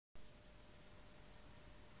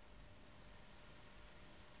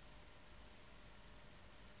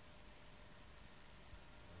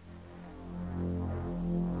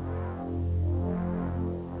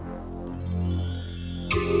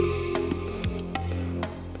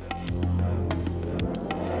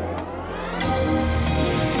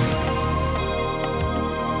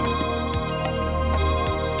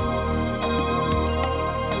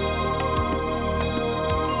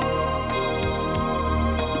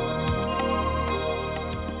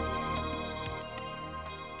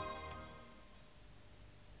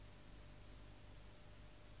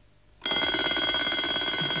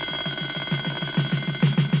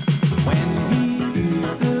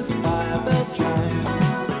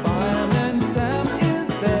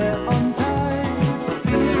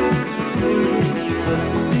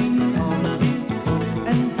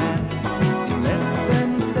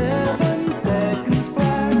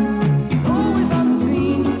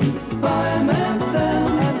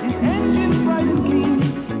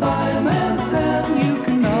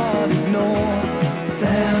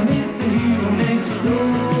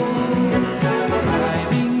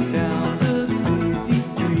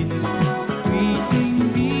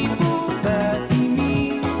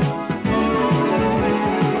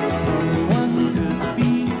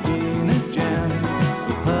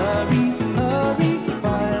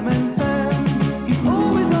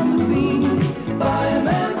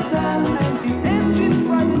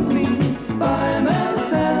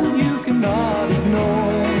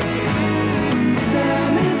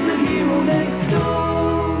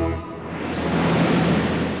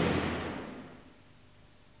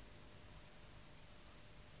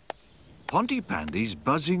Pontypandy's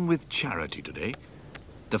buzzing with charity today.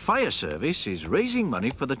 The fire service is raising money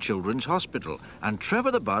for the Children's Hospital, and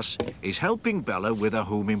Trevor the bus is helping Bella with her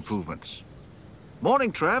home improvements.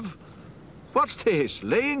 Morning, Trev. What's this,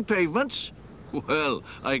 laying pavements? Well,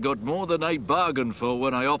 I got more than I bargained for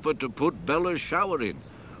when I offered to put Bella's shower in.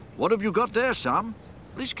 What have you got there, Sam?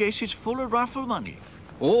 This case is full of raffle money.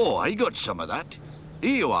 Oh, I got some of that.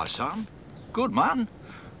 Here you are, Sam. Good man.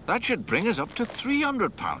 That should bring us up to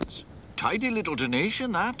 £300. Tidy little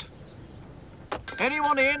donation, that.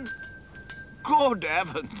 Anyone in? Good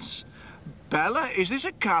heavens. Bella, is this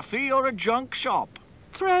a cafe or a junk shop?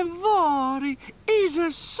 Trevor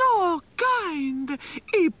is so kind.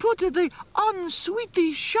 He put the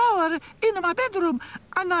unsweety shower in my bedroom,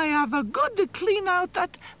 and I have a good clean out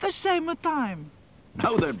at the same time.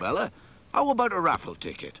 Now then, Bella, how about a raffle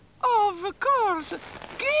ticket? Of course.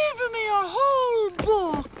 Give me a whole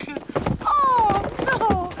book. Oh,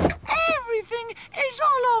 no. Everything is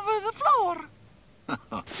all over the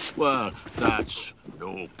floor. Well, that's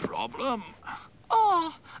no problem.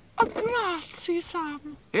 Oh, grazie,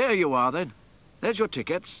 Sam. Here you are, then. There's your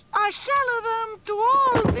tickets. I sell them to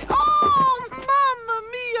all the... Oh, Mamma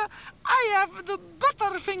Mia! I have the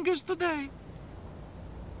butterfingers today.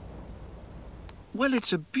 Well,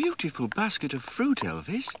 it's a beautiful basket of fruit,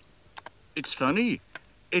 Elvis. It's funny.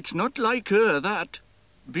 It's not like her, that.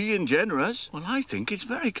 Being generous. Well, I think it's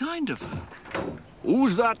very kind of her.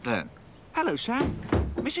 Who's that, then? Hello, Sam.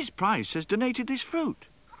 Mrs. Price has donated this fruit.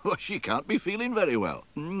 Well, she can't be feeling very well.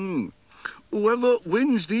 Whoever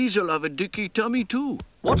wins these will have a dicky tummy, too.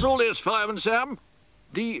 What's all this, Fireman Sam?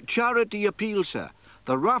 The charity appeal, sir.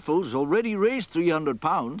 The raffle's already raised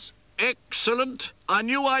 £300. Excellent. I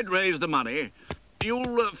knew I'd raise the money.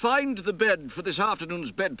 You'll find the bed for this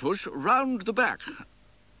afternoon's bed push round the back.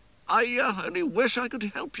 I only wish I could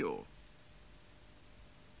help you.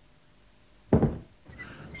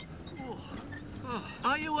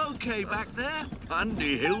 Are you okay back there?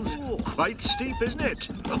 Andy Hill's quite steep, isn't it?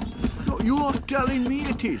 You're telling me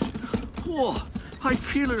it is. Oh, I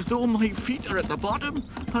feel as though my feet are at the bottom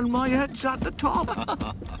and my head's at the top.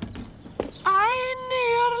 I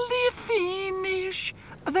nearly finish.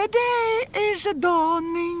 The day is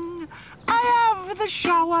dawning. I have the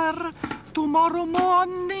shower tomorrow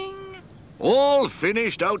morning. All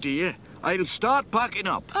finished out here. I'll start packing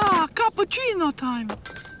up. Ah, cappuccino time.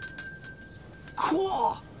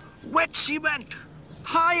 Whoa! Wet cement!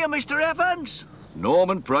 Hiya, Mr. Evans!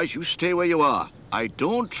 Norman Price, you stay where you are. I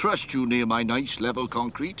don't trust you near my nice level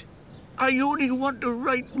concrete. I only want to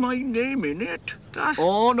write my name in it.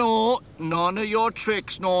 Oh, no. None of your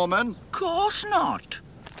tricks, Norman. Course not.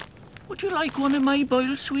 Would you like one of my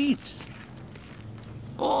boiled sweets?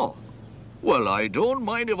 Oh. Well, I don't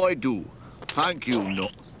mind if I do. Thank you, no.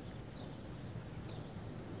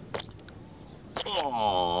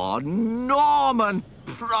 Oh, Norman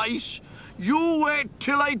Price! You wait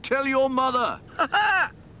till I tell your mother.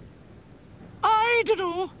 I don't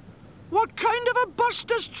know. What kind of a bus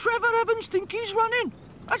does Trevor Evans think he's running?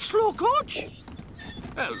 A slow coach?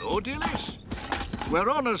 Hello, Dillis. We're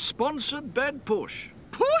on a sponsored bed push.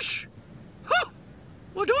 Push? Huh.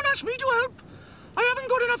 Well, don't ask me to help. I haven't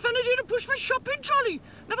got enough energy to push my shopping trolley.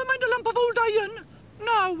 Never mind a lump of old iron.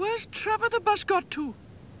 Now, where's Trevor the bus got to?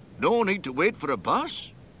 No need to wait for a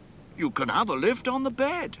bus. You can have a lift on the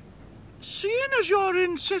bed. Seeing as you're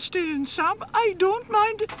insisting, Sam, I don't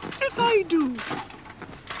mind if I do.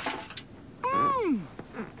 Oh,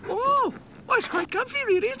 well, it's quite comfy,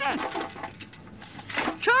 really, isn't it?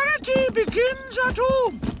 Charity begins at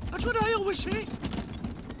home. That's what I always say.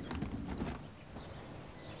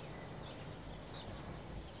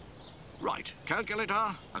 Right,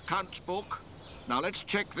 calculator, accounts book. Now let's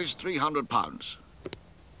check this £300.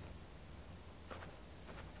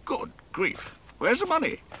 Good grief. Where's the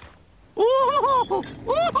money? Oh,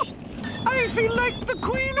 I feel like the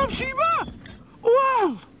Queen of Sheba.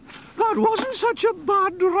 Well, that wasn't such a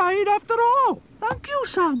bad ride after all. Thank you,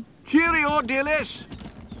 Sam. Cheerio, Dillis.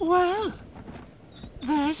 Well,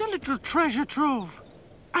 there's a little treasure trove.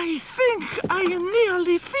 I think I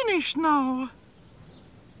nearly finished now.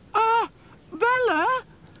 Bella,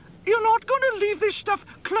 you're not going to leave this stuff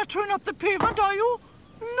cluttering up the pavement, are you?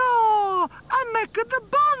 No, I'm making the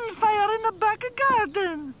bonfire in the back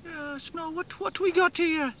garden. Yes, now what we got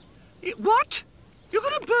here? What? You're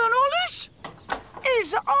going to burn all this?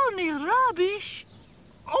 It's only rubbish.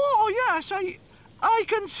 Oh, yes, I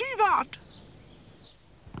can see that.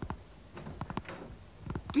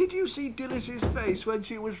 Did you see Dillis's face when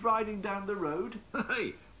she was riding down the road?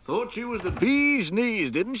 Hey, thought she was the bee's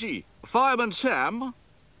knees, didn't she? Fireman Sam?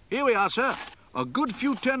 Here we are, sir. A good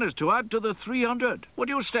few tenors to add to the 300. Would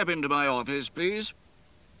you step into my office, please?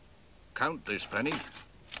 Count this penny.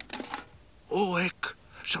 Oh, heck.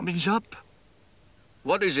 Something's up.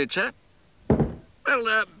 What is it, sir? Well,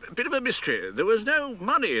 a bit of a mystery. There was no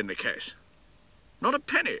money in the case. Not a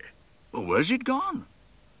penny. Well, where's it gone?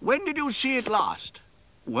 When did you see it last?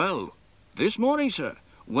 Well, this morning, sir,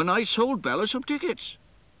 when I sold Bella some tickets.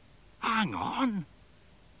 Hang on.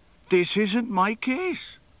 This isn't my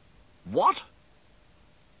case. What?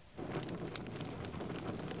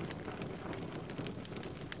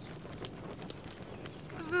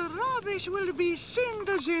 The rubbish will be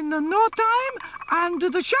cinders in no time, and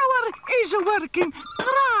the shower is working.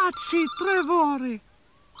 Grazie, Trevore.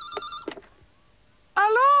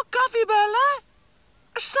 Hello, Coffee Bella?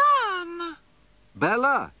 Sam?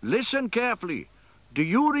 Bella, listen carefully. Do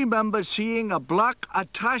you remember seeing a black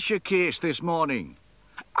attache case this morning?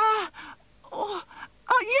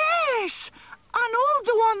 Yes! An old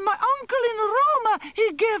one my uncle in Roma,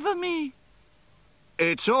 he gave me.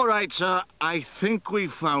 It's all right, sir. I think we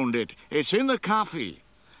found it. It's in the cafe.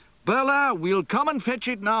 Bella, we'll come and fetch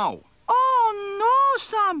it now. Oh, no,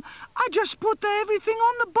 Sam. I just put everything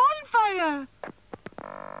on the bonfire.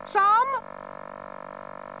 Sam?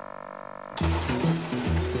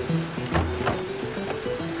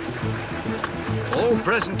 All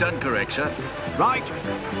present and correct, sir. Right,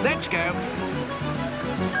 let's go.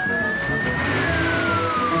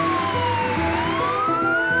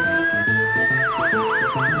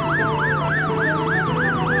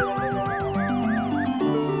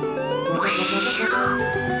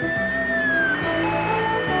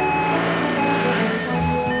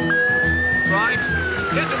 Right,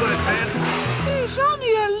 get to work, man. It's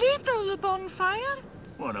only a little bonfire.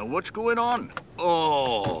 Well, now, what's going on?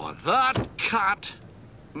 Oh, that cat.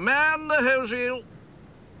 Man the house wheel.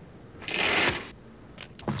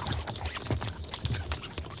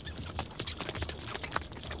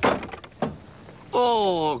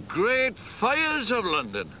 Oh, great fires of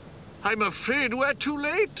London. I'm afraid we're too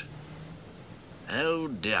late. Oh,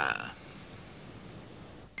 dear.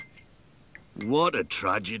 What a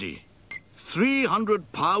tragedy.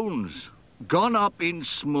 £300 gone up in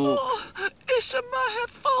smoke. Oh, it's my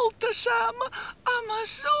fault, Sam. I'm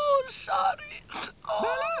so sorry.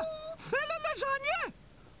 Oh. Fella Lasagna,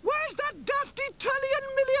 where's that daft Italian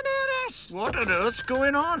millionairess? What on earth's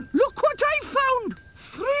going on? Look what I found.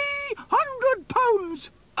 £300.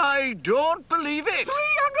 I don't believe it.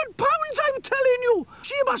 £300, I'm telling you.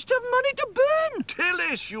 She must have money to burn.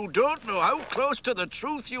 Tillis, you don't know how close to the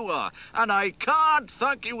truth you are, and I can't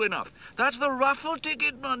thank you enough. That's the raffle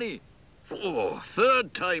ticket money. Oh,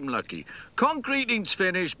 third time lucky. Concreting's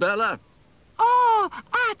finished, Bella. Oh,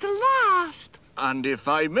 at last. And if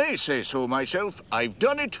I may say so myself, I've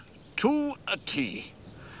done it to a T.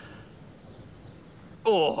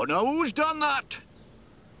 Oh, now who's done that?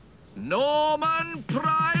 Norman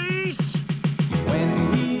Price!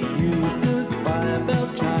 When he used the fire bell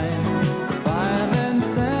chime, Fireman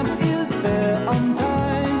Sam is there on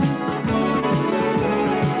time.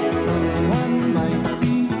 Someone might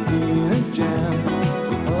be in a jam,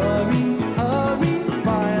 so hurry, hurry,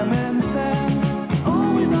 Fireman Sam.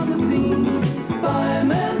 Always on the scene,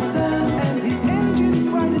 Fireman Sam, and his engine's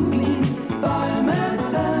bright and clean. Fireman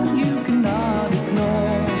Sam, you cannot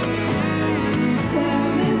ignore.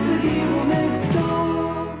 Sam is the hero next door.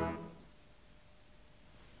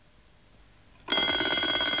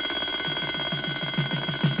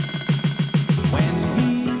 When he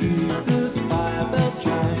hears the fire bell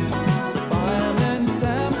chime, Fireman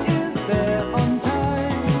Sam is there on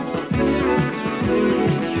time.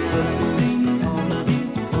 Putting on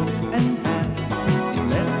his coat and hat in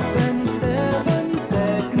less than 7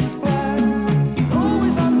 seconds flat. He's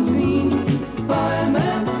always on the scene,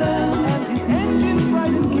 Fireman Sam, and his engine's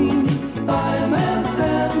bright and clean. Fireman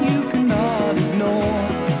Sam, you cannot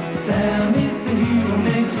ignore. Sam is the hero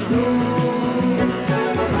next door.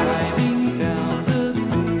 Driving down the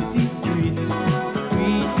busy street,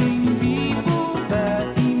 greeting people that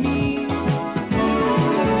he meets.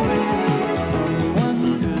 Someone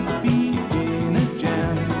could be in a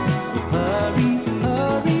jam, so hurry,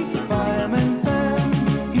 hurry, Fireman Sam.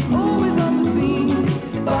 He's always on the scene,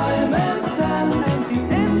 Fireman Sam, and his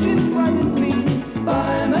engine's bright and clean.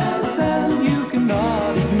 Fireman Sam, you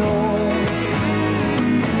cannot ignore.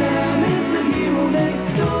 Sam is the hero next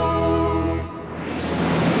door.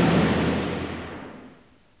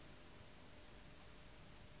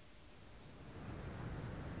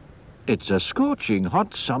 It's a scorching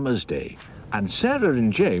hot summer's day, and Sarah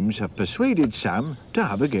and James have persuaded Sam to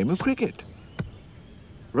have a game of cricket.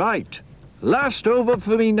 Right, last over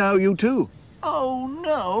for me now, you two. Oh,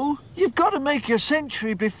 no. You've got to make your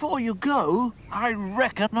century before you go. I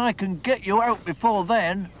reckon I can get you out before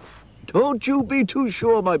then. Don't you be too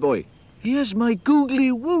sure, my boy. Here's my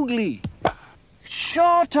googly woogly.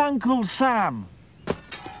 Short Uncle Sam.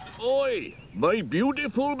 Oi, my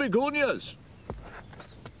beautiful begonias.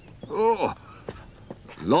 Oh,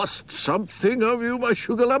 lost something, have you, my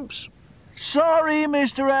sugar lumps? Sorry,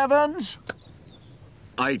 Mr. Evans.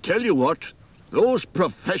 I tell you what, those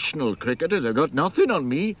professional cricketers have got nothing on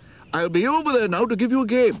me. I'll be over there now to give you a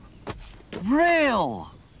game.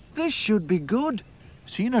 Real. This should be good.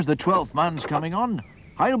 Seeing as the 12th man's coming on,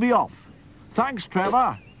 I'll be off. Thanks,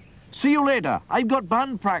 Trevor. See you later. I've got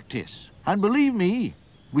band practice. And believe me,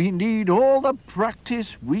 we need all the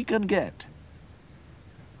practice we can get.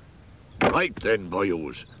 Right then,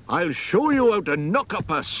 boyos. I'll show you how to knock up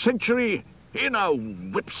a century in a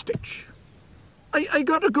whipstitch. I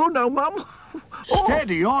gotta go now, Mum.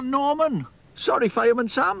 Steady on, Norman. Sorry, Fireman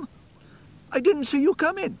Sam. I didn't see you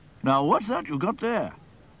come in. Now, what's that you got there?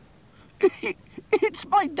 It's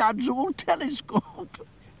my dad's old telescope.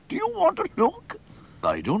 Do you want to look?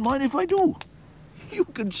 I don't mind if I do. You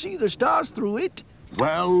can see the stars through it.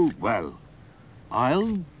 Well, well.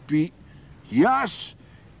 I'll be... Yes,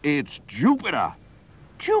 it's Jupiter.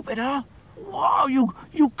 Jupiter? Wow,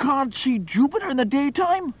 you can't see Jupiter in the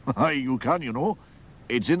daytime? Aye, you can, you know.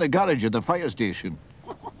 It's in the garage at the fire station.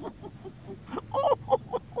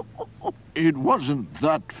 It wasn't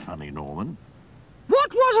that funny, Norman.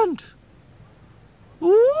 What wasn't?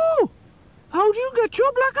 Ooh! How do you get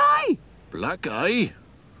your black eye? Black eye?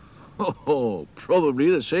 Oh, probably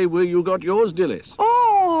the same way you got yours, Dillis.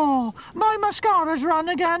 Oh, my mascara's run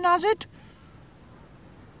again, has it?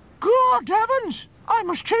 Good heavens! I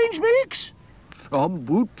must change makes. From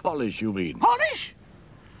boot polish, you mean? Polish?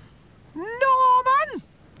 Norman!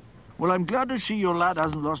 Well, I'm glad to see your lad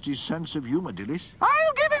hasn't lost his sense of humour, Dillis.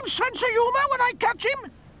 I'll give him sense of humour when I catch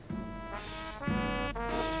him.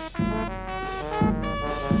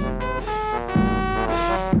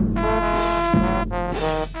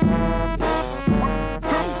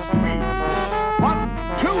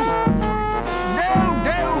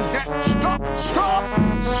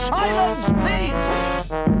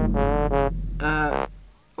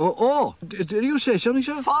 Did you say something,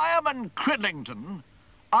 sir? Fireman Cridlington,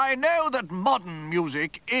 I know that modern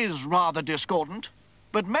music is rather discordant,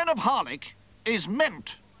 but Men of Harlech is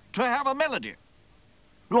meant to have a melody.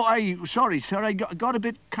 Oh, sorry, sir, I got a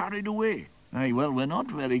bit carried away. Aye, well, we're not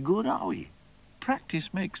very good, are we?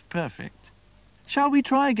 Practice makes perfect. Shall we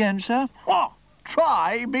try again, sir? Oh,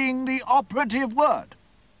 try being the operative word.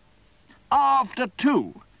 After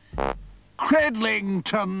two.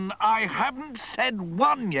 Cridlington, I haven't said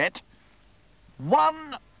one yet.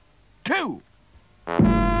 1, 2.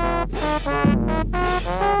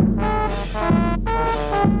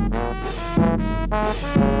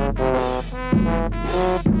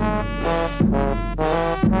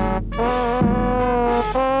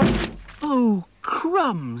 Oh,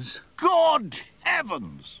 crumbs. Good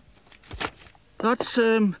heavens! That's,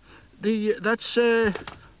 well,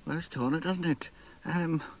 it's torn it, doesn't it?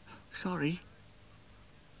 Sorry.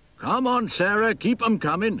 Come on, Sarah, keep 'em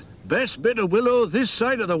coming. Best bit of willow this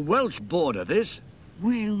side of the Welsh border, this.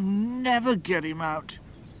 We'll never get him out.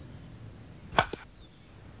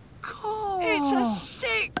 Oh. It's a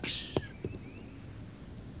 6.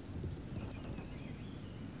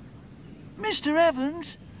 Mr.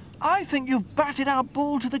 Evans, I think you've batted our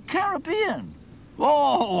ball to the Caribbean.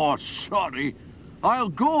 Oh, sorry. I'll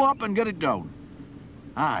go up and get it down.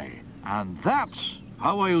 Aye, and that's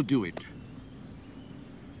how I'll do it.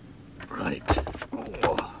 Right.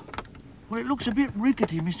 Oh. Well, it looks a bit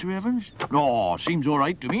rickety, Mr. Evans. Oh, seems all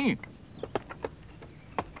right to me.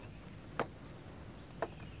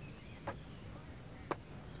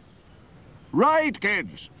 Right,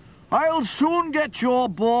 kids. I'll soon get your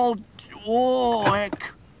ball... Oh,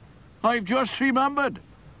 heck. I've just remembered.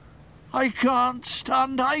 I can't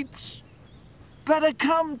stand heights. Better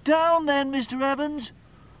come down then, Mr. Evans.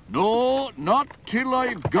 No, not till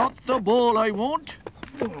I've got the ball, I won't.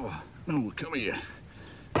 Oh, no, come here.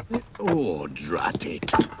 Oh, drat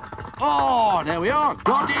it. Oh, there we are.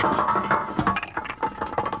 Got it.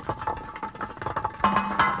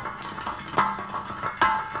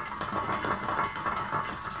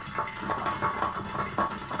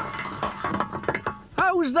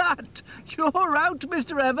 How's that? You're out,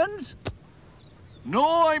 Mr. Evans?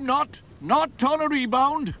 No, I'm not. Not on a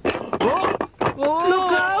rebound. Oh, Oh!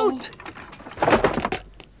 Look out!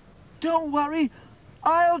 Don't worry.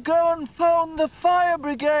 I'll go and phone the fire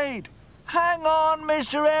brigade. Hang on,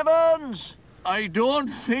 Mr. Evans. I don't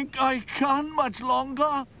think I can much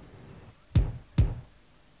longer.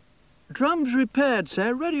 drum's repaired,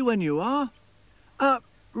 sir. Ready when you are.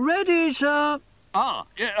 Ready, sir.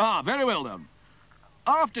 Very well then.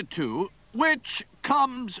 After 2, which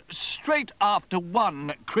comes straight after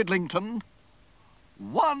 1, Cridlington.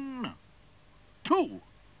 1, 2.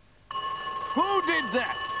 Who did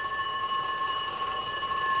that?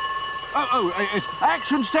 It's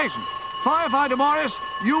Action Station. Firefighter Morris,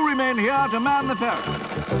 you remain here to man the ferry.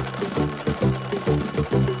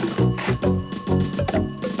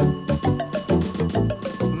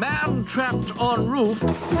 Man trapped en roof.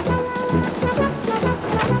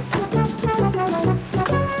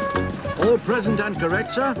 All present and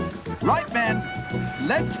correct, sir? Right, men.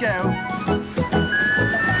 Let's go.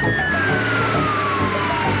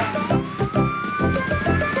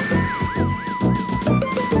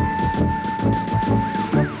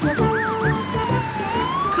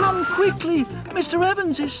 Come quickly. Mr.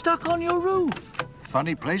 Evans is stuck on your roof.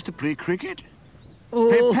 Funny place to play cricket. Oh,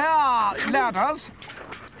 Prepare ladders.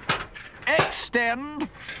 Extend.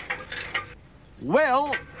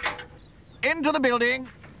 Well, into the building.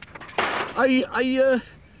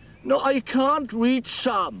 no, I can't reach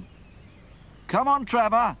Sam. Come on,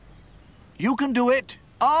 Trevor. You can do it.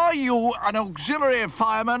 Are you an auxiliary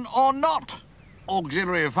fireman or not?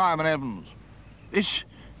 Auxiliary fireman Evans. It's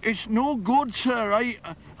no good, sir.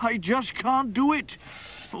 I just can't do it.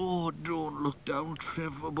 Oh, don't look down,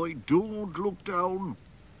 Trevor, boy. Don't look down.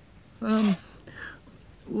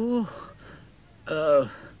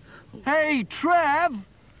 Hey, Trev.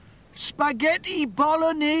 Spaghetti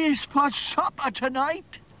bolognese for supper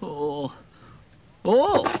tonight. Oh,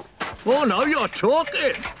 now you're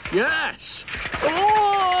talking. Yes.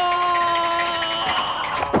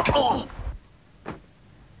 Oh!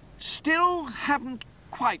 Still haven't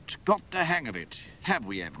quite got the hang of it, have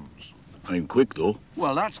we, Evans? I'm quick, though.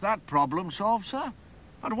 Well, that's that problem solved, sir.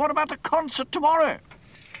 And what about the concert tomorrow?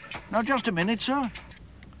 Now, just a minute, sir.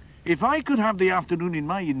 If I could have the afternoon in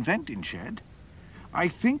my inventing shed, I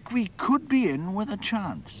think we could be in with a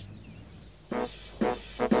chance.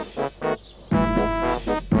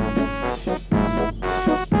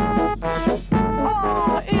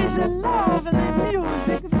 Oh, it's lovely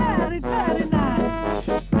music. Very, very nice.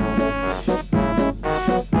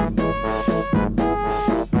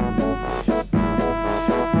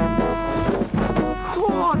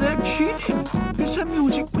 Oh, they're cheating. It's a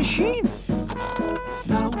music machine.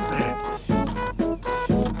 Now then.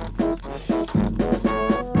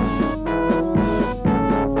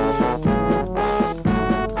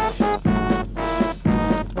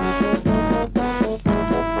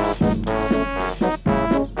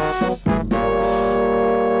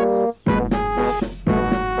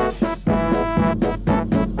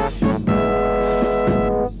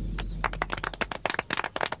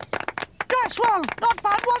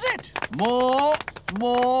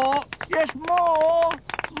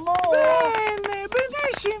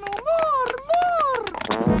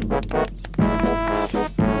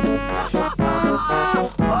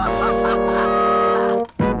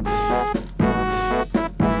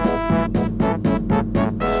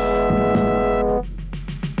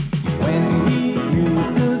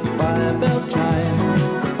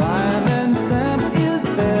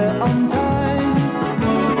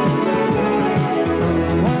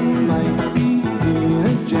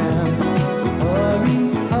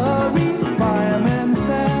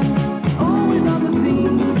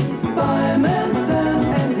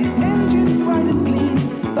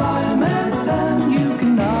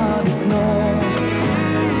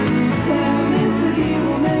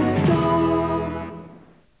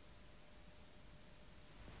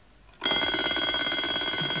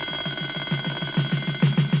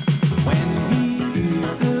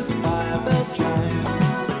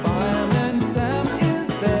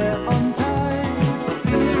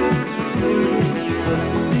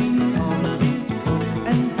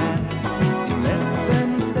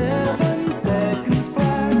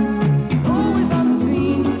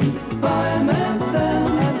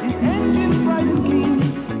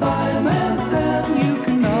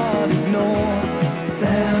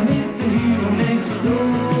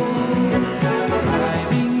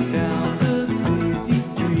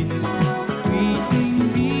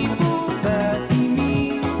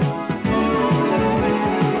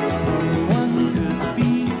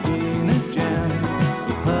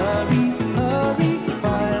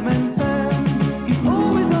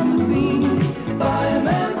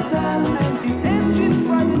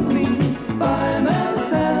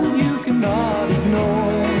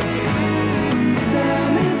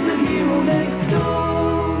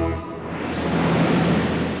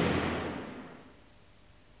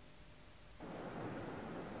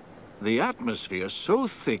 atmosphere so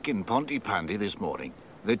thick in Pontypandy this morning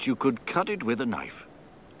that you could cut it with a knife.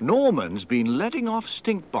 Norman's been letting off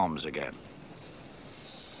stink bombs again.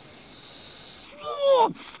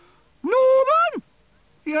 Oh, Norman!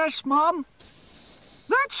 Yes, Mum?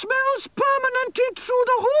 That smells permanented through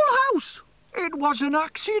the whole house. It was an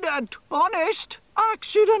accident, honest.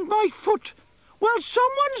 Accident, my foot. Well,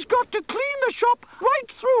 someone's got to clean the shop right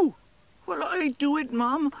through. Well, I do it,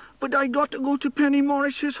 Mum, but I got to go to Penny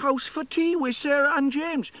Morris's house for tea with Sarah and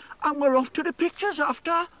James, and we're off to the pictures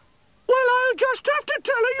after. Well, I'll just have to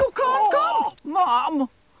tell her you can't Mum!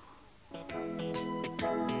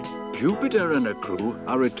 Jupiter and her crew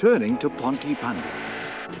are returning to Pontypandy.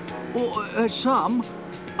 Oh, Sam,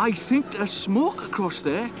 I think there's smoke across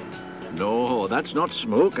there. No, that's not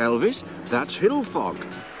smoke, Elvis. That's hill fog,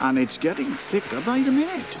 and it's getting thicker by the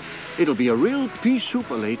minute. It'll be a real pea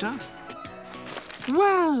souper later. go.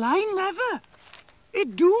 Well, I never.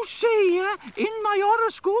 It do say here in my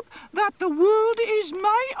horoscope that the world is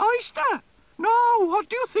my oyster. Now, what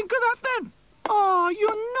do you think of that then? Oh, you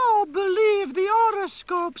no believe the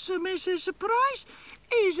horoscopes, Mrs. Price.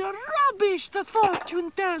 Is rubbish, the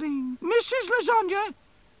fortune-telling. Mrs. Lasagna,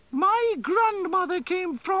 my grandmother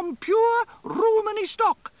came from pure Romany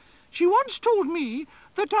stock. She once told me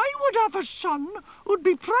that I would have a son who'd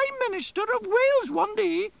be Prime Minister of Wales one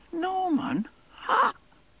day. Norman? Ha!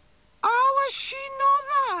 How has she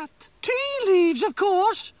know that? Tea leaves, of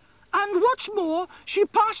course. And what's more, she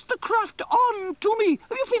passed the craft on to me.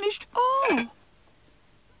 Have you finished? Oh.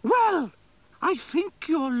 Well, I think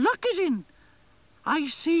your luck is in. I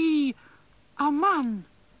see a man.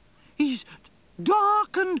 He's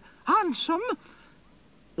dark and handsome.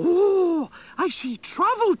 Oh, I see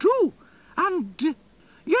travel too. And,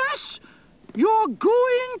 yes, you're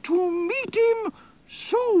going to meet him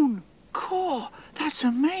soon. Cool, that's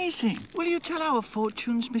amazing. Will you tell our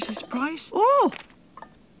fortunes, Mrs. Price? Oh.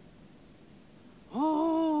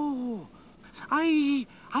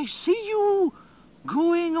 I see you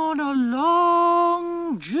going on a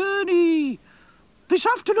long journey this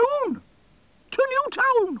afternoon to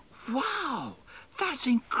Newtown. Wow, that's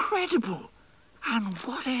incredible. And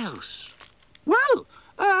what else? Well,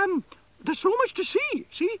 there's so much to see,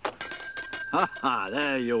 Ha ha,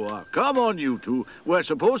 there you are. Come on, you two. We're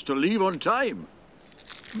supposed to leave on time.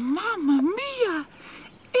 Mamma mia,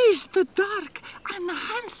 is the dark and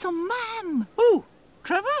handsome man. Oh,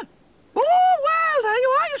 Trevor? Oh, well, there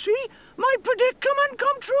you are, you see. My predicament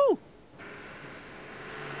come true.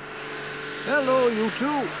 Hello, you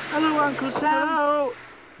two. Hello, Uncle Sam. Hello.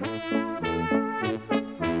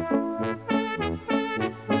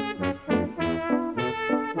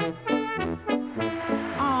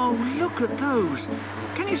 Oh, look at those.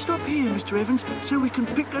 Can you stop here, Mr. Evans, so we can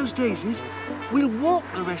pick those daisies? We'll walk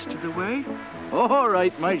the rest of the way. All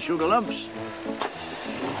right, my sugar lumps.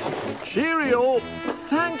 Cheerio.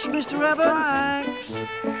 Thanks, Mr. Evans. Thanks.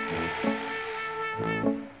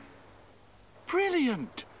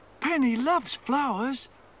 Brilliant. Penny loves flowers.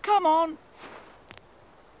 Come on.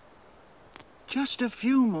 Just a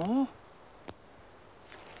few more.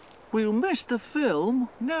 We'll miss the film.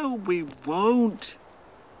 No, we won't.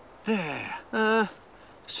 There.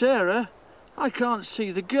 Sarah, I can't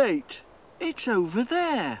see the gate. It's over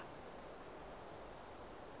there.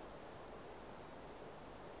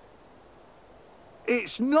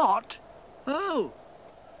 It's not? Oh,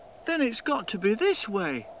 then it's got to be this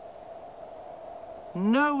way.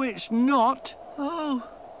 No, it's not. Oh,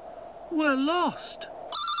 we're lost.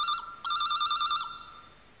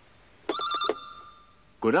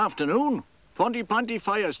 Good afternoon. Pontypandy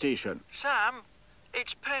Fire Station. Sam,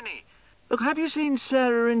 it's Penny. Look, have you seen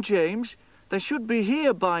Sarah and James? They should be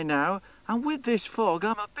here by now, and with this fog,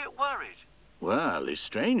 I'm a bit worried. Well, it's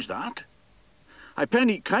strange, that.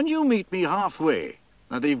 Penny, can you meet me halfway?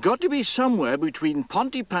 Now, they've got to be somewhere between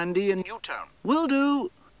Pontypandy and Newtown. Will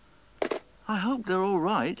do. I hope they're all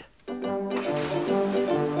right.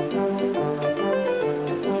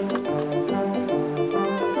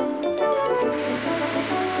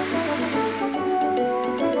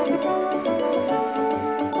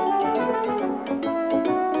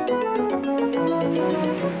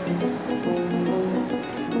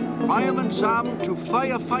 Fireman Sam to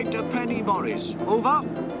Firefighter Penny Morris. Over.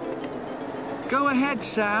 Go ahead,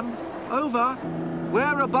 Sam. Over.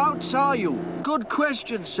 Whereabouts are you? Good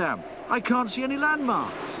question, Sam. I can't see any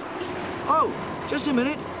landmarks. Oh, just a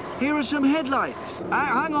minute. Here are some headlights.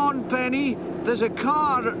 Hang on, Penny. There's a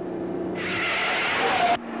car.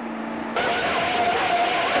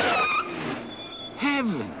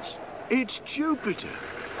 Heavens! It's Jupiter.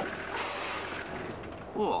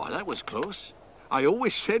 Oh, that was close. I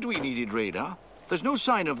always said we needed radar. There's no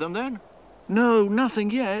sign of them then? No,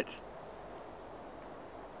 nothing yet.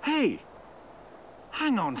 Hey,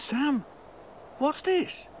 hang on, Sam. What's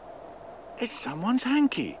this? It's someone's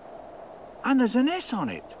hanky. And there's an S on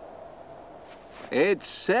it. It's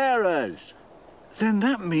Sarah's. Then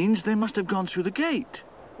that means they must have gone through the gate.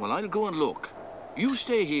 Well, I'll go and look. You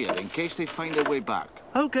stay here in case they find their way back.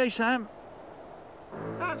 Okay, Sam.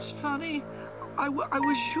 That's funny. I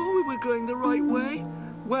was sure we were going the right way.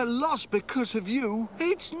 We're lost because of you.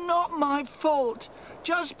 It's not my fault.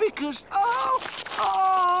 Just because... Oh!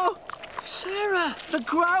 Oh! Sarah, the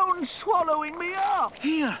ground's swallowing me up.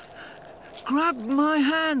 Here, grab my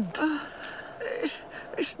hand.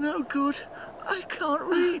 It's no good. I can't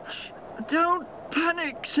reach. Don't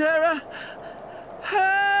panic, Sarah.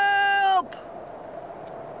 Help!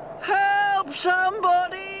 Help,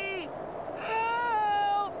 somebody!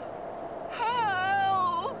 Help!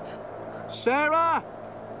 Help! Sarah!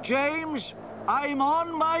 James! I'm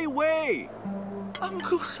on my way!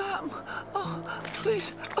 Uncle Sam, oh,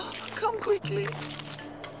 please, oh, come quickly.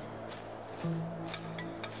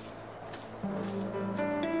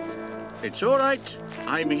 It's all right.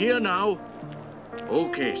 I'm here now.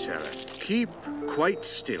 Okay, Sarah. Keep quite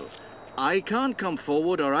still. I can't come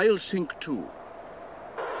forward or I'll sink too.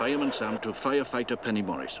 Fireman Sam to Firefighter Penny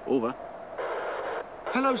Morris. Over.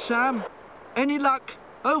 Hello, Sam. Any luck?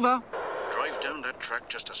 Over. Drive down that track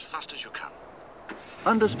just as fast as you can.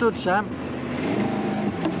 Understood, Sam.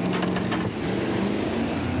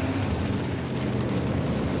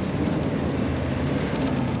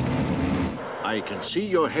 I can see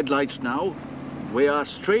your headlights now. We are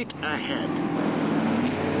straight ahead.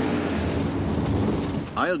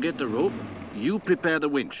 I'll get the rope. You prepare the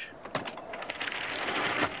winch.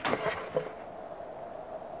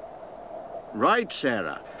 Right,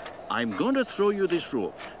 Sarah. I'm going to throw you this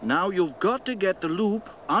rope. Now you've got to get the loop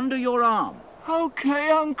under your arm.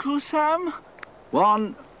 Okay, Uncle Sam.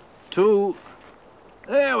 1, 2,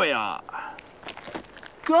 there we are.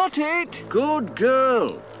 Got it. Good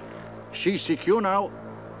girl. She's secure now.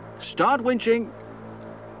 Start winching.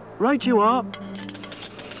 Right you are.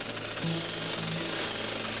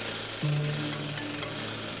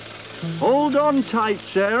 Hold on tight,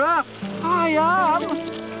 Sarah. I am.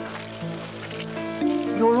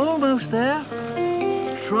 You're almost there.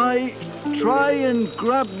 Try and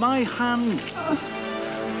grab my hand.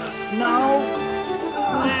 Now,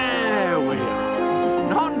 there we are.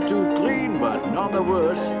 None too clean, but none the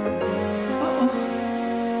worse.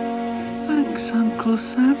 Thanks, Uncle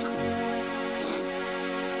Sam.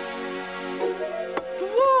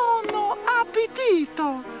 Buono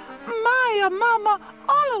appetito. My mama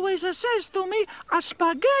always says to me, a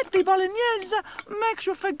spaghetti bolognese makes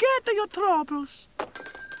you forget your troubles.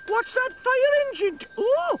 What's that fire engine?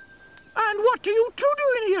 Oh, and what are you two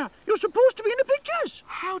doing here? You're supposed to be in the pictures.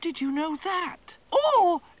 How did you know that?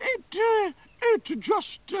 Oh, it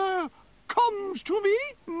just comes to me.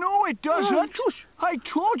 No, it doesn't. Shush. I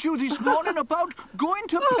told you this morning about going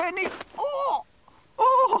to Penny. Oh!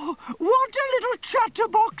 Oh, what a little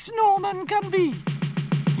chatterbox Norman can be.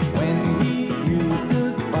 When he used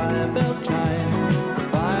the fire bell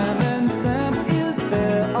chime, Fireman Sam is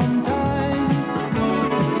there on time.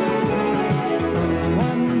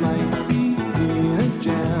 Someone might be in a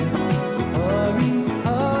jam, so hurry,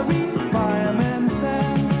 hurry, Fireman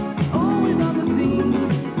Sam is always on the scene.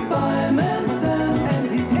 Fireman Sam and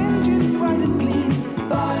his engine's bright and clean.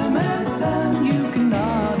 Fireman Sam you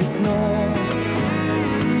cannot ignore.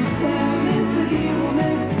 Sam is the hero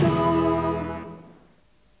next door.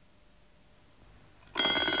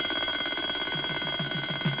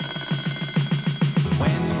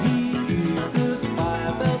 When he hears the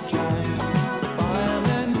fire bell chime,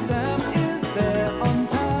 Fireman Sam is there on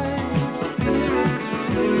time.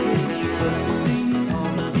 Putting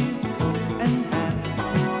on his coat and hat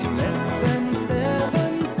in less than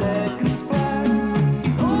 7 seconds flat.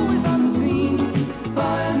 He's always on the scene.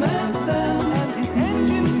 Fireman Sam and his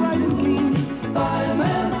engine's bright and clean.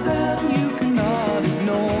 Fireman Sam you cannot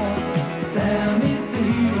ignore. Sam is the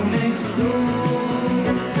hero next door.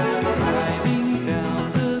 Driving down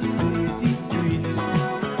the busy street,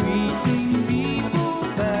 greeting people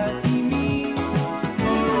that he meets.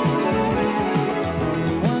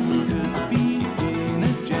 Someone could be in a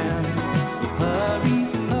jam, so hurry,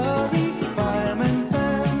 hurry, Fireman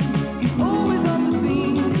Sam. He's always on the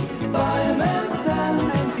scene. Fireman Sam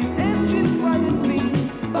and his engine's bright and clean.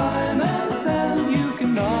 Fireman Sam you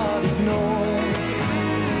cannot ignore.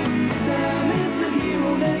 Sam is the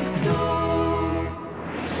hero next door.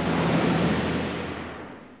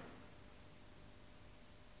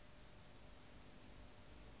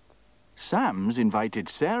 Sam's invited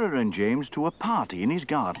Sarah and James to a party in his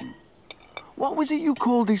garden. What was it you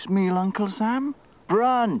called this meal, Uncle Sam?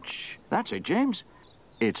 Brunch. That's it, James.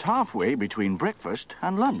 It's halfway between breakfast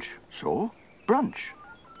and lunch, so brunch.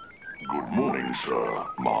 Good morning, sir,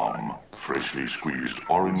 Mom. Freshly squeezed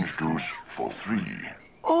orange juice for 3.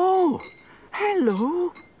 Oh,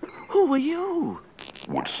 hello. Who are you?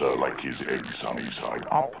 Would sir like his egg sunny side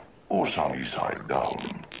up or sunny side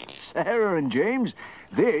down? Sarah and James,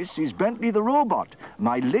 this is Bentley the robot,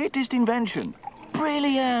 my latest invention.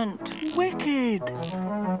 Brilliant. Wicked.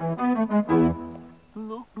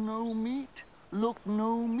 Look no meat, look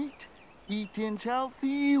no meat. Eating's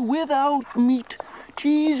healthy without meat.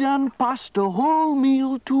 Cheese and pasta, whole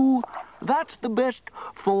meal too. That's the best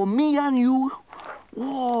for me and you.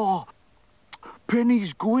 Whoa,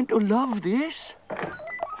 Penny's going to love this.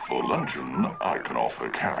 For luncheon, I can offer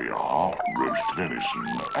caviar, roast venison,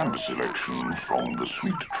 and a selection from the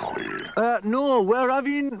sweet trolley. No, we're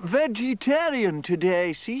having vegetarian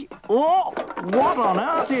today, see? Oh, what on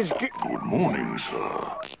earth is... Good morning,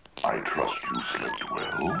 sir. I trust you slept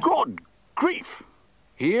well. Good grief!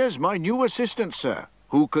 Here's my new assistant, sir,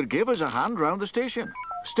 who could give us a hand round the station.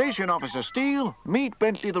 Station Officer Steele, meet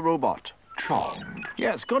Bentley the robot. Charmed.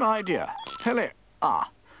 Yes, good idea. Hello.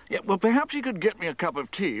 Yeah, well, perhaps you could get me a cup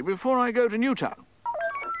of tea before I go to Newtown.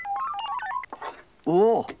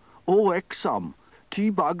 Oh, Exum. Tea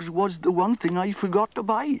bags was the one thing I forgot to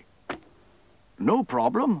buy. No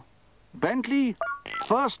problem. Bentley,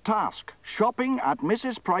 first task, shopping at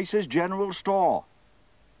Mrs. Price's General Store.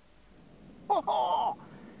 Oh,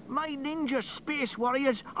 my ninja space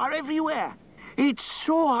warriors are everywhere. It's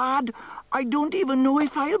so hard, I don't even know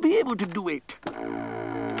if I'll be able to do it.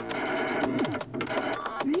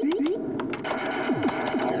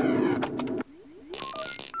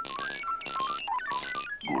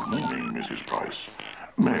 Good morning, Mrs. Price.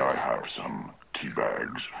 May I have some tea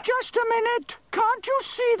bags? Just a minute. Can't you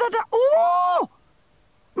see that... Oh!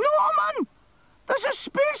 Norman! There's a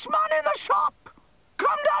spaceman in the shop!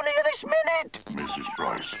 Come down here this minute! Mrs.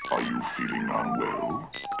 Price, are you feeling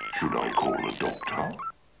unwell? Should I call a doctor?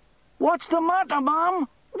 What's the matter, Mom?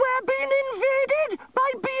 We're being invaded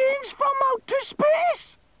by beings from outer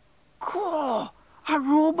space! Cool. A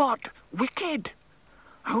robot. Wicked.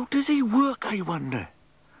 How does he work, I wonder?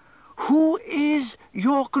 Who is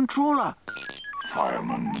your controller?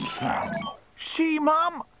 Fireman Sam. See,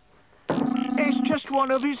 Mom? It's just one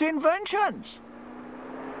of his inventions.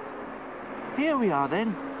 Here we are,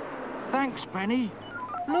 then. Thanks, Penny.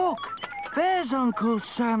 Look, there's Uncle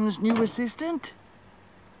Sam's new assistant.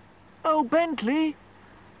 Oh, Bentley,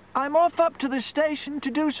 I'm off up to the station to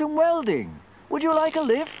do some welding. Would you like a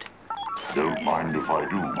lift? Don't mind if I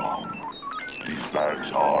do, Mom. These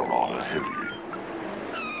bags are rather heavy.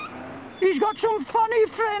 He's got some funny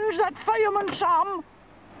friends, that Fireman Sam.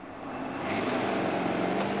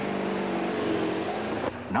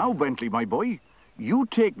 Now, Bentley, my boy, you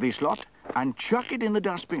take this lot and chuck it in the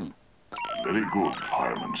dustbin. Very good,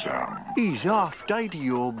 Fireman Sam. He's half tidy,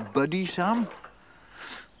 your buddy, Sam.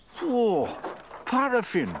 Whoa,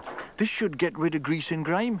 paraffin. This should get rid of grease and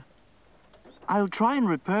grime. I'll try and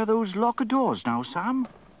repair those locker doors now, Sam.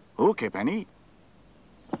 OK, Penny.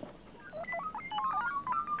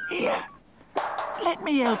 Here, let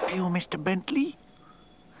me help you, Mr. Bentley.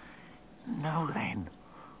 Now then,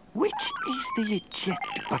 which is the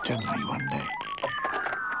eject button, I wonder?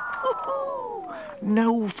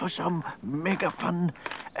 Now for some mega fun.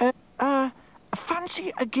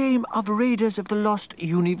 Fancy a game of Raiders of the Lost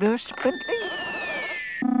Universe, Bentley?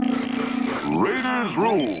 Raiders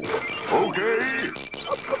rule. Okay.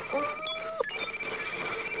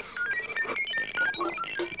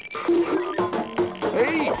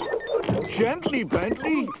 Hey, gently,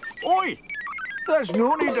 Bentley. Oi, there's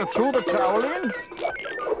no need to throw the towel in.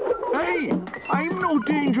 Hey, I'm no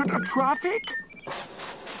danger to traffic.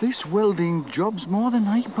 This welding job's more than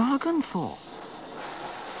I bargained for.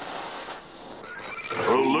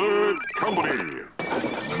 Alert company.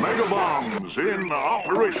 Mega bombs in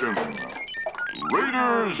operation.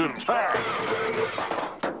 Raiders attack.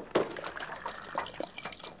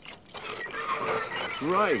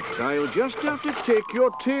 Right, I'll just have to take your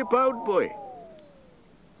tape out, boy.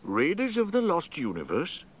 Raiders of the Lost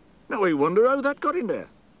Universe? Now I wonder how that got in there.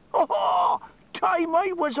 Oh, time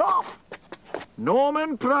I was off.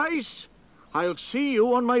 Norman Price, I'll see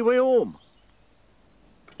you on my way home.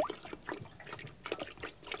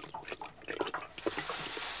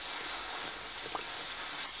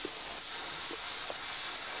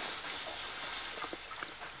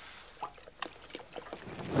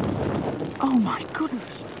 Oh, my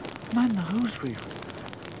goodness. Man the hose reel.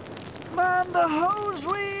 Man the hose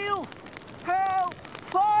reel! Help!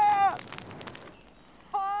 Fire!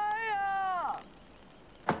 Fire!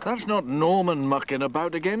 That's not Norman mucking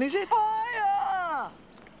about again, is it? Fire!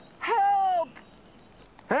 Help!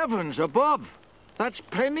 Heavens above! That's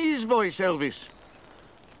Penny's voice, Elvis.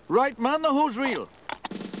 Right, man, the hose reel.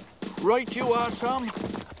 Right you are, Sam.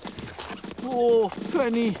 Oh,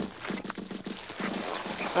 Penny.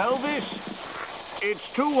 Elvis, it's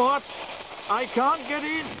too hot. I can't get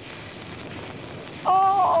in.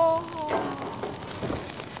 Oh!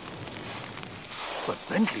 But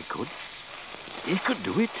Bentley could. He could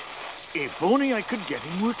do it. If only I could get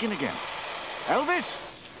him working again. Elvis,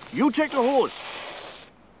 you take the hose.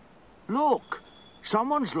 Look,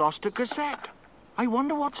 someone's lost a cassette. I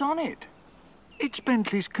wonder what's on it. It's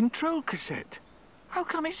Bentley's control cassette. How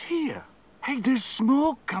come it's here? Hey, there's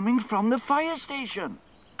smoke coming from the fire station.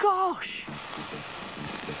 Gosh!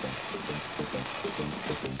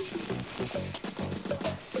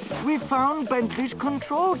 We found Bentley's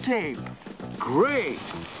control tape. Great!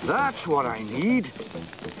 That's what I need.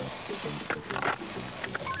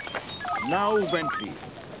 Now, Bentley,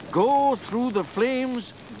 go through the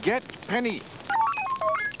flames, get Penny.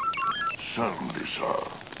 Certainly, sir.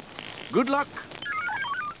 Good luck.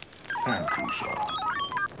 Thank you, sir.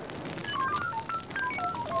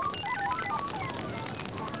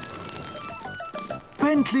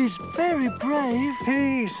 Bentley's very brave.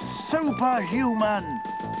 He's superhuman.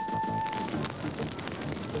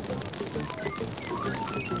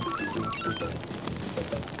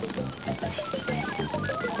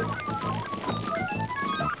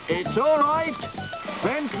 It's all right.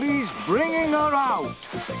 Bentley's bringing her out.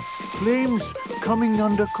 Flames coming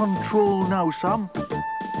under control now, Sam.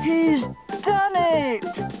 He's done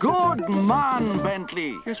it. Good man,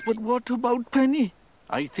 Bentley. Yes, but what about Penny?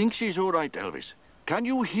 I think she's all right, Elvis. Can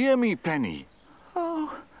you hear me, Penny?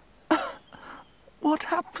 Oh. What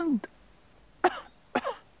happened?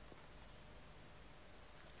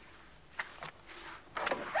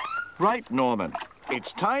 Right, Norman.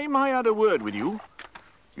 It's time I had a word with you.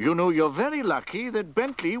 You know, you're very lucky that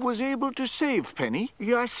Bentley was able to save Penny.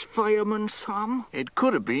 Yes, Fireman Sam. It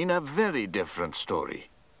could have been a very different story.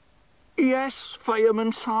 Yes,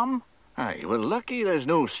 Fireman Sam. Aye, well, lucky there's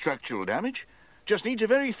no structural damage. Just needs a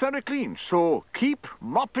very thorough clean. So keep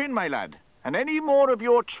mopping, my lad. And any more of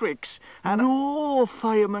your tricks and... No,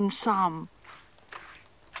 Fireman Sam.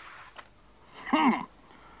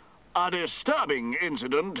 A disturbing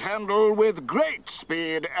incident handled with great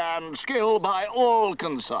speed and skill by all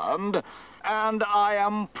concerned, and I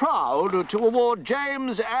am proud to award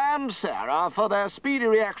James and Sarah for their speedy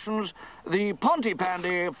reactions the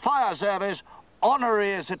Pontypandy Fire Service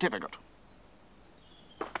Honorary Certificate.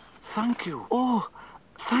 Thank you. Oh,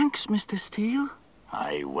 thanks, Mr. Steele.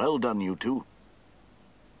 Aye, well done, you two.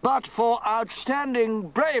 But for outstanding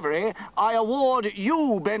bravery, I award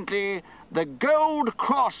you, Bentley, the Gold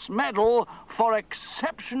Cross Medal for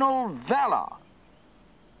exceptional valor.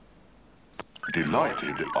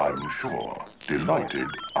 Delighted, I'm sure. Delighted,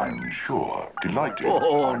 I'm sure. Delighted,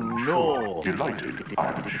 Oh, I'm no. sure. Delighted,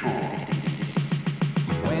 I'm sure.